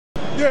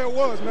Yeah, it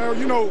was, man.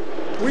 You know,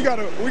 we got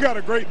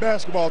a great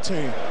basketball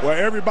team where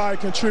everybody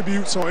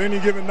contributes on any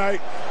given night.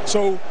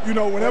 So, you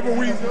know, whenever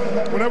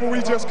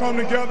we just come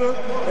together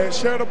and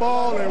share the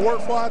ball and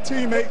work for our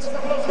teammates,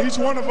 each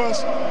one of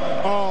us,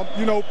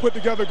 you know, put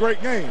together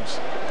great games.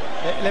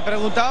 Le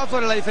preguntaba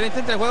sobre la diferencia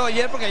entre el juego de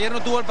ayer, porque ayer no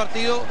tuvo el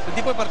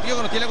tipo de partido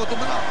que nos tiene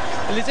acostumbrados.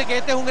 Él dice que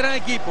este es un gran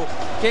equipo,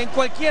 que en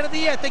cualquier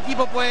día este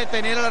equipo puede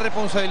tener la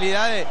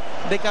responsabilidad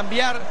de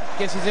cambiar,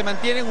 que si se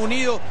mantienen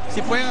unidos,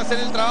 si pueden hacer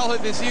el trabajo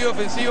defensivo y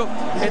ofensivo,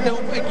 este es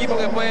un equipo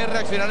que puede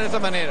reaccionar de esa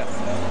manera.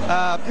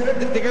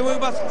 The game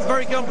was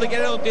very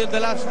complicated until the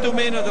last 2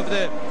 minutes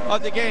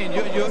of the game.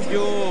 You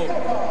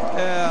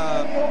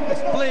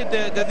split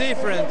the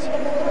difference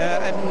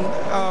and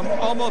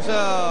almost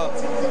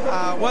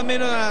 1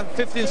 minute and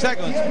 15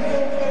 seconds.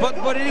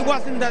 But it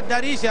wasn't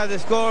that easy as the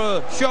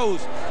score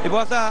shows. It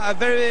was a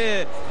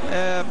very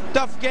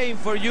tough game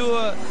for you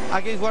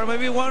against what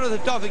maybe one of the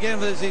toughest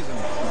games of the season.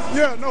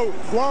 Yeah, no,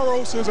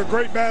 Guaros is a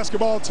great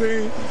basketball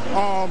team.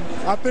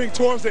 I think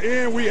towards the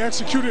end we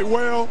executed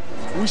well.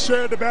 We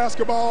shared the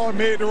basketball and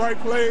made the right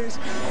plays,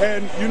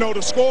 and you know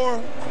the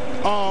score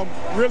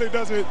really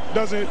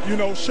doesn't you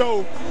know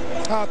show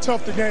how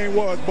tough the game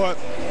was. But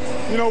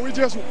you know we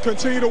just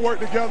continue to work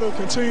together,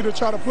 continue to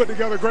try to put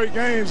together great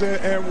games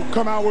and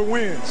come out with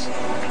wins.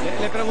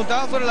 Le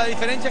preguntaba sobre la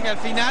diferencia que al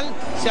final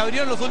se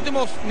abrió en los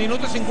últimos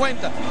minutos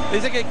 50.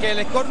 Dice que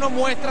el score no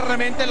muestra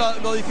realmente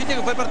lo difícil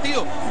que fue el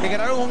partido, que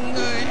Guerrero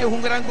es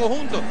un gran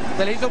conjunto,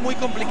 se le hizo muy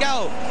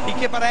complicado y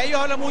que para ellos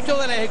habla mucho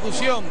de la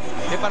ejecución,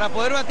 que para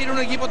poder batir un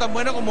equipo tan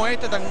bueno como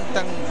este, tan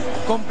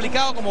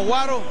complicado como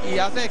Guaro, y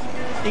hace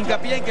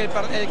hincapié en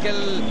que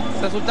el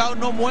resultado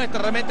no muestra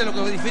realmente lo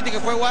que difícil que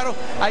fue Guaro,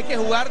 hay que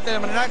jugar de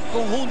manera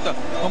conjunta,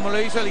 como lo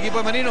hizo el equipo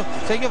de Marino.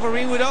 Thank you for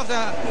being with us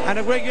and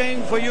a great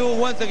game for you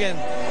once again.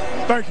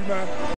 Thank you, man.